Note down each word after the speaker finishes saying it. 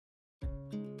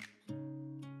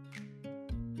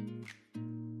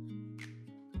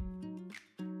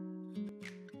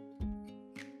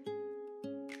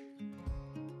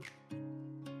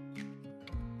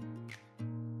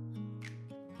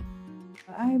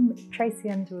I'm Tracy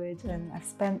Underwood and I've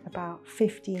spent about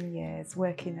 15 years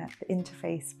working at the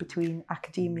interface between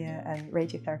academia and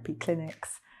radiotherapy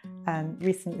clinics, and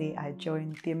recently I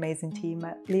joined the amazing team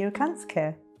at Leo Cancer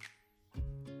Care.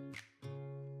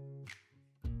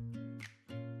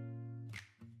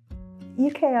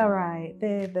 UKRI,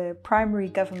 they're the primary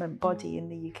government body in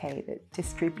the UK that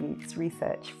distributes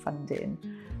research funding.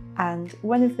 And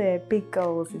one of their big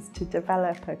goals is to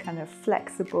develop a kind of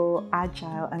flexible,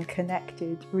 agile and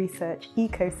connected research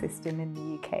ecosystem in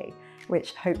the UK,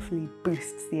 which hopefully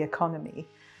boosts the economy.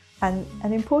 And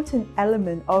an important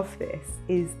element of this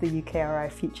is the UKRI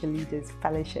Future Leaders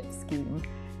Fellowship Scheme.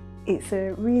 It's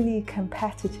a really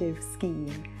competitive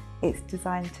scheme. It's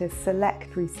designed to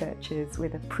select researchers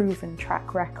with a proven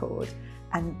track record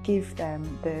and give them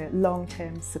the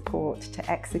long-term support to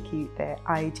execute their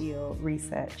ideal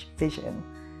research vision.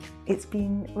 It's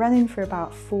been running for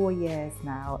about 4 years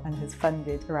now and has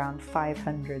funded around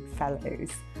 500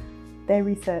 fellows. Their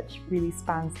research really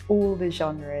spans all the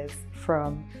genres,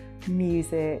 from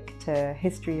music to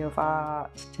history of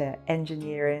art to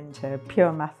engineering to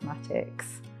pure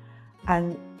mathematics.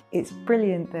 And it's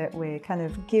brilliant that we're kind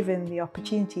of given the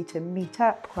opportunity to meet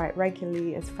up quite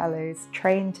regularly as fellows,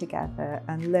 train together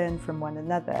and learn from one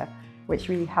another, which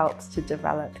really helps to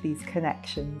develop these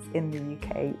connections in the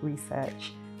UK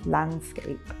research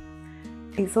landscape.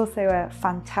 It's also a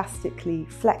fantastically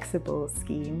flexible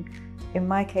scheme. In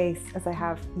my case, as I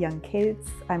have young kids,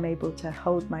 I'm able to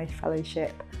hold my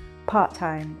fellowship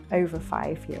part-time over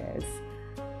 5 years.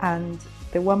 And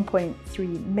the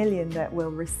 1.3 million that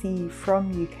we'll receive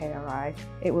from UKRI,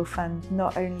 it will fund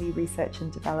not only research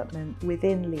and development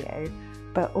within Leo,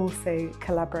 but also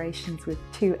collaborations with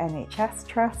 2 NHS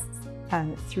trusts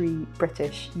and 3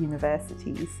 British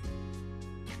universities.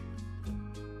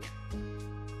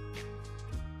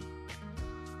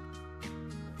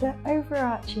 The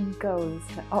overarching goal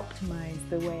is to optimise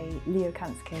the way Leo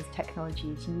Cancer Care's technology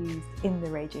is used in the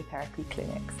radiotherapy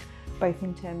clinics, both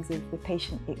in terms of the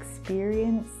patient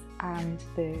experience and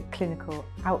the clinical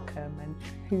outcome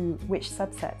and which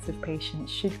subsets of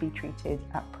patients should be treated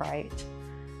upright.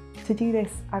 To do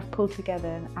this, I've pulled together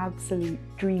an absolute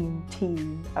dream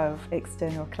team of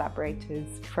external collaborators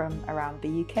from around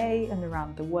the UK and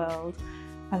around the world.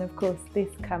 And of course, this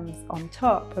comes on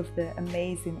top of the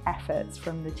amazing efforts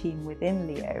from the team within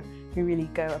Leo, who really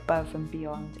go above and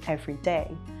beyond every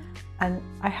day. And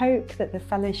I hope that the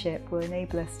fellowship will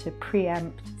enable us to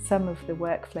preempt some of the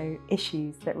workflow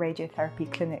issues that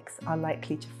radiotherapy clinics are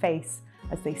likely to face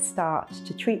as they start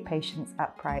to treat patients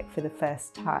upright for the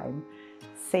first time,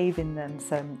 saving them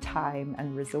some time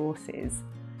and resources.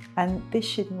 And this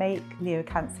should make Leo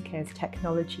Cancer Care's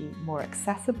technology more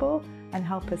accessible and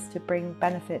help us to bring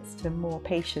benefits to more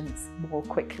patients more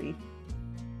quickly.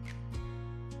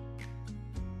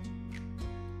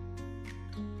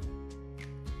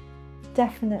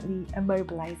 Definitely a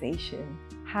mobilisation.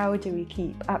 How do we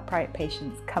keep upright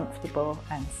patients comfortable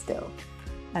and still?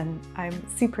 And I'm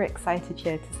super excited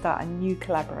here to start a new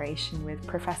collaboration with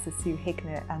Professor Sue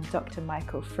Hignett and Dr.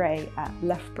 Michael Frey at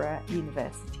Loughborough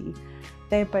University.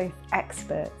 They're both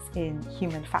experts in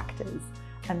human factors,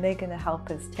 and they're going to help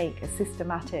us take a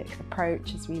systematic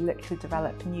approach as we look to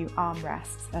develop new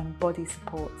armrests and body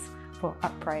supports for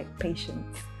upright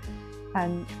patients.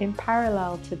 And in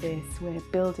parallel to this, we're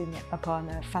building upon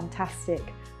a fantastic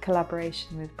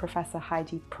collaboration with Professor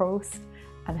Heidi Prost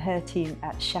and her team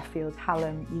at Sheffield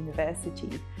Hallam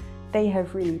University. They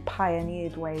have really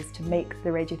pioneered ways to make the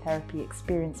radiotherapy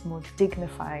experience more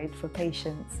dignified for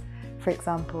patients, for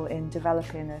example, in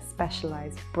developing a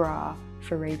specialised bra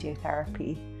for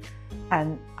radiotherapy.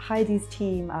 And Heidi's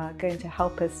team are going to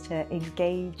help us to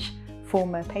engage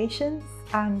former patients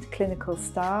and clinical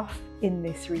staff in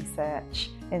this research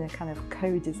in a kind of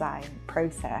co-design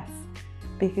process.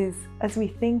 Because as we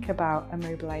think about a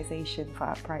mobilisation for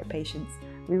upright patients,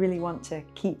 we really want to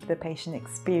keep the patient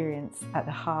experience at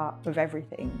the heart of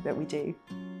everything that we do.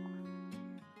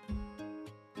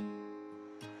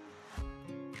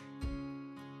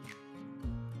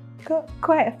 Got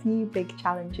quite a few big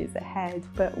challenges ahead,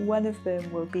 but one of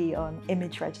them will be on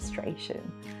image registration.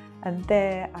 And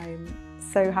there I'm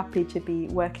so happy to be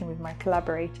working with my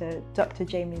collaborator, Dr.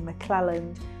 Jamie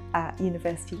McClelland at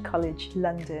University College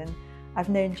London. I've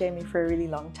known Jamie for a really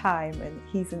long time and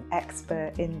he's an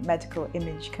expert in medical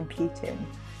image computing.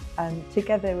 And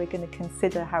together we're going to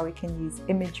consider how we can use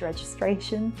image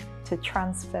registration to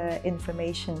transfer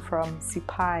information from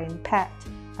supine PET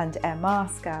and MR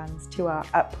scans to our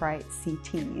upright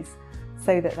CTs,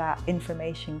 so that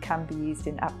information can be used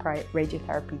in upright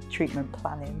radiotherapy treatment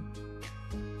planning.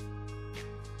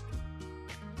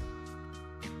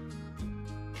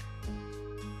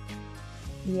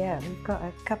 Yeah, we've got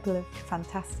a couple of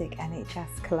fantastic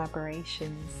NHS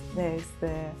collaborations. There's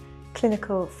the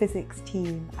clinical physics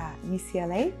team at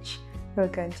UCLH who are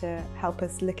going to help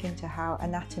us look into how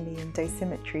anatomy and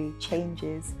dosimetry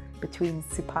changes between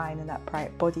supine and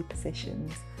upright body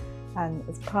positions. And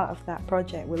as part of that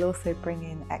project, we'll also bring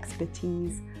in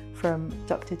expertise from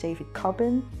Dr. David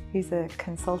Cobbin, who's a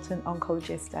consultant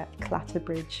oncologist at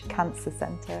Clatterbridge Cancer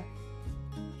Centre.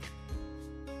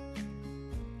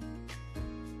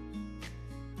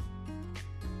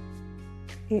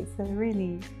 It's a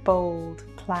really bold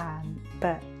plan,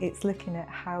 but it's looking at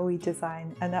how we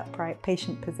design an upright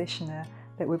patient positioner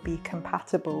that would be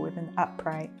compatible with an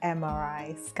upright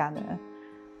MRI scanner.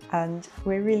 And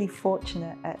we're really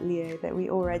fortunate at Leo that we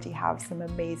already have some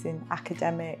amazing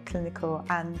academic, clinical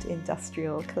and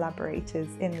industrial collaborators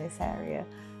in this area,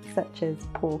 such as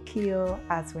Paul Keel,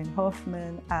 Aswin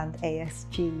Hoffman and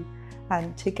ASG.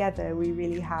 And together we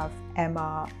really have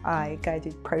MRI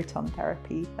guided proton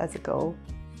therapy as a goal.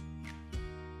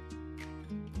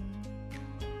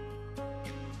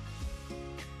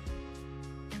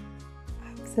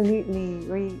 Absolutely,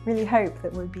 we really hope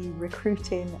that we'll be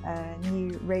recruiting a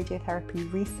new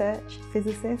radiotherapy research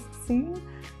physicist soon,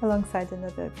 alongside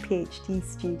another PhD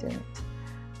student.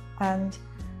 And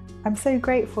I'm so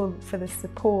grateful for the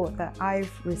support that I've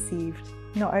received,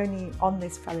 not only on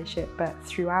this fellowship, but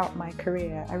throughout my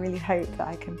career. I really hope that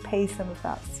I can pay some of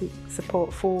that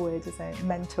support forward as I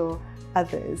mentor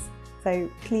others. So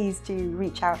please do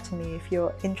reach out to me if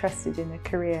you're interested in a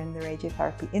career in the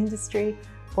radiotherapy industry,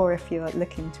 or if you're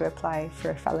looking to apply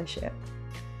for a fellowship.